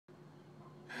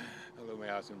my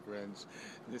awesome friends.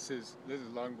 This is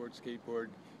Longboard Skateboard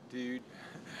Dude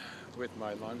with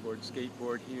my longboard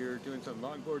skateboard here, doing some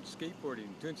longboard skateboarding,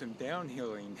 doing some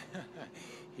downhilling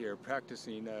here,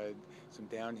 practicing some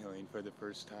downhilling for the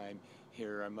first time.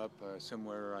 Here I'm up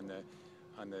somewhere on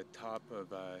the top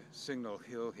of Signal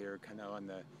Hill here, kind of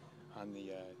on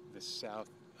the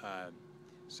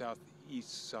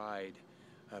southeast side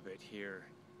of it here.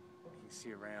 You can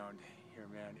see around here,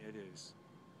 man. It is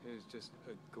just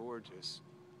a gorgeous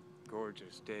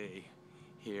day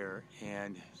here.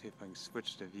 And see if I can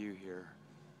switch the view here.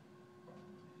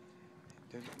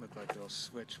 It doesn't look like it'll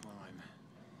switch while I'm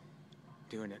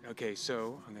doing it. Okay,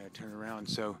 so I'm going to turn around.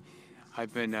 So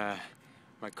I've been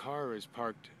my car is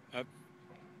parked up,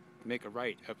 make a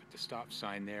right up at the stop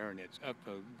sign there, and it's up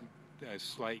a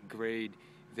slight grade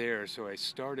there. So I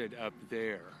started up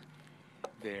there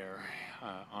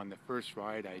on the first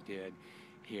ride I did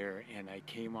here, and I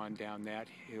came on down that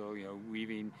hill, you know,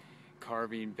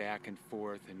 carving back and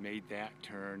forth, and made that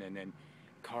turn, and then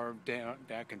carved down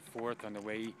back and forth on the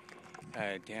way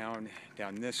down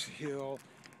this hill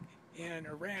and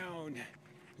around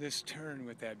this turn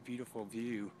with that beautiful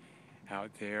view out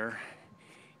there.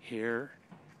 Here,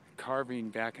 carving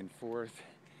back and forth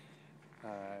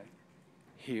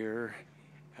here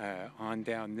on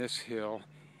down this hill.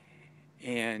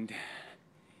 And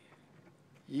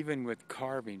even with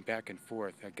carving back and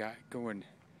forth, I got going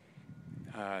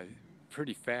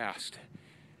pretty fast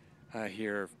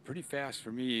here. Pretty fast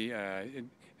for me.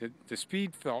 The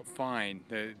speed felt fine.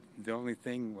 The only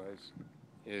thing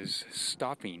is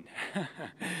stopping,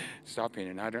 stopping.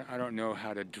 And I don't know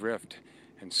how to drift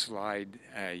and slide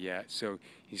yet. So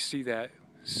you see that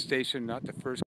station, not the first